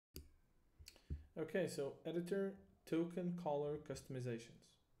Okay, so editor token color customizations.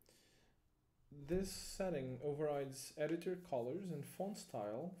 This setting overrides editor colors and font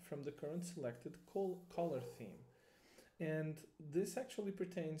style from the current selected color theme. And this actually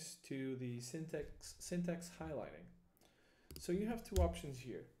pertains to the syntax highlighting. So you have two options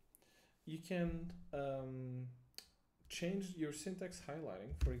here. You can change your syntax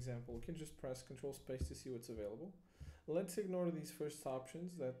highlighting. For example, you can just press Control Space to see what's available. Let's ignore these first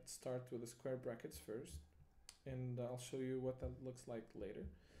options that start with the square brackets first, and I'll show you what that looks like later.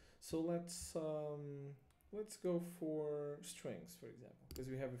 So let's go for strings, for example, because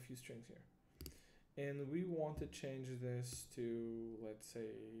we have a few strings here. And we want to change this to, let's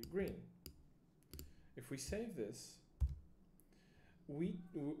say, green. If we save this,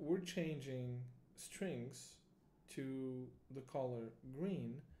 we're changing strings to the color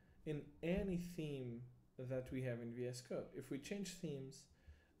green in any theme that we have in VS Code. If we change themes,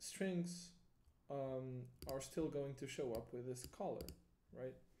 strings are still going to show up with this color,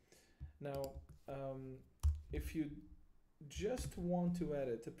 right? Now, if you just want to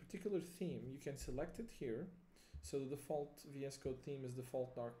edit a particular theme, you can select it here. So the default VS Code theme is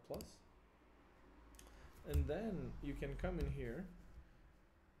default dark plus. And then you can come in here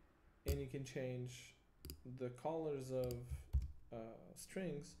and you can change the colors of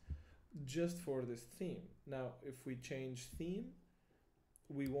strings just for this theme. Now, if we change theme,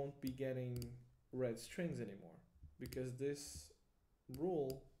 we won't be getting red strings anymore because this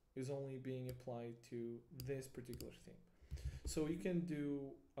rule is only being applied to this particular theme. So you can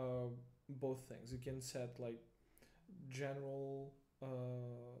do both things. You can set like general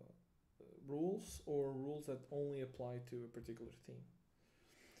rules or rules that only apply to a particular theme.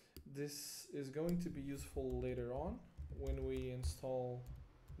 This is going to be useful later on when we install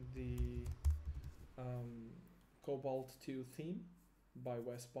the Cobalt 2 theme by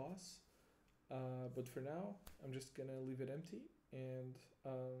Wes Bos. But for now, I'm just gonna leave it empty, and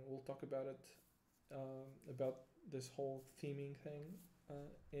we'll talk about it, about this whole theming thing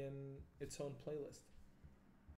in its own playlist.